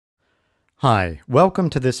Hi, welcome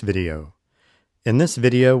to this video. In this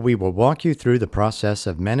video, we will walk you through the process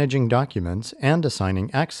of managing documents and assigning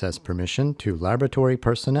access permission to laboratory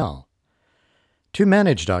personnel. To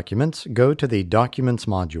manage documents, go to the Documents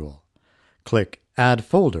module. Click Add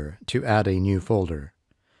Folder to add a new folder.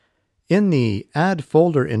 In the Add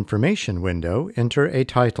Folder Information window, enter a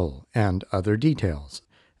title and other details,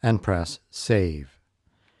 and press Save.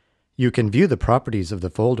 You can view the properties of the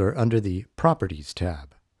folder under the Properties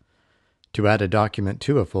tab. To add a document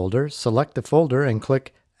to a folder, select the folder and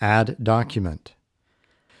click Add Document.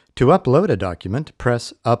 To upload a document,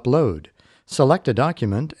 press Upload. Select a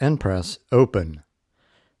document and press Open.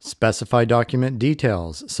 Specify document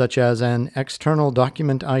details such as an external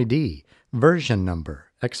document ID, version number,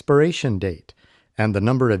 expiration date, and the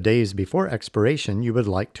number of days before expiration you would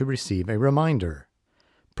like to receive a reminder.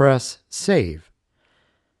 Press Save.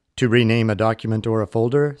 To rename a document or a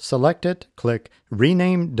folder, select it, click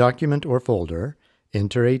Rename Document or Folder,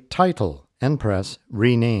 enter a title, and press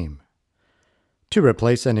Rename. To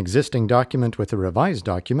replace an existing document with a revised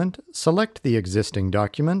document, select the existing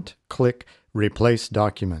document, click Replace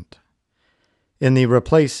Document. In the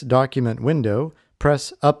Replace Document window,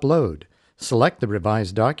 press Upload. Select the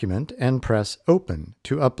revised document and press Open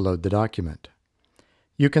to upload the document.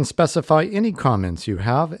 You can specify any comments you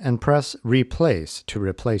have and press Replace to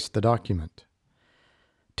replace the document.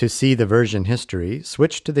 To see the version history,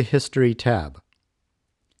 switch to the History tab.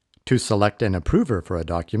 To select an approver for a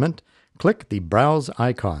document, click the Browse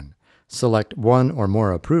icon. Select one or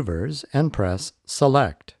more approvers and press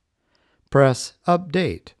Select. Press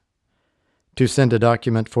Update. To send a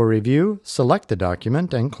document for review, select the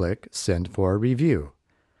document and click Send for Review.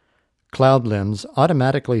 LIMS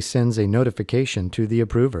automatically sends a notification to the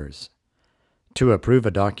approvers. To approve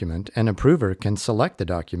a document, an approver can select the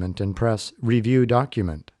document and press Review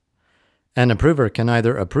Document. An approver can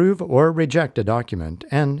either approve or reject a document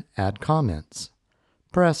and add comments.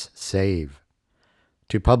 Press Save.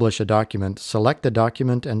 To publish a document, select the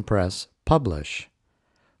document and press Publish.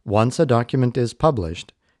 Once a document is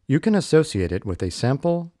published, you can associate it with a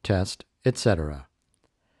sample, test, etc.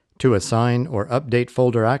 To assign or update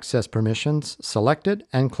folder access permissions, select it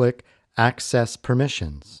and click Access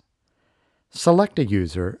Permissions. Select a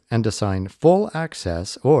user and assign full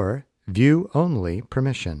access or view only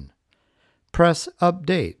permission. Press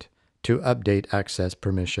Update to update access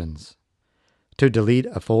permissions. To delete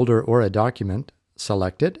a folder or a document,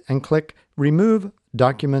 select it and click Remove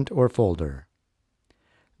Document or Folder.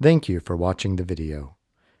 Thank you for watching the video.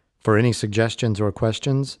 For any suggestions or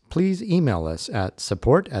questions, please email us at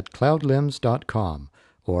support@cloudlims.com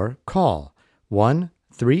or call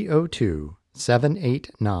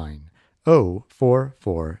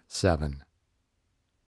 1-302-789-0447.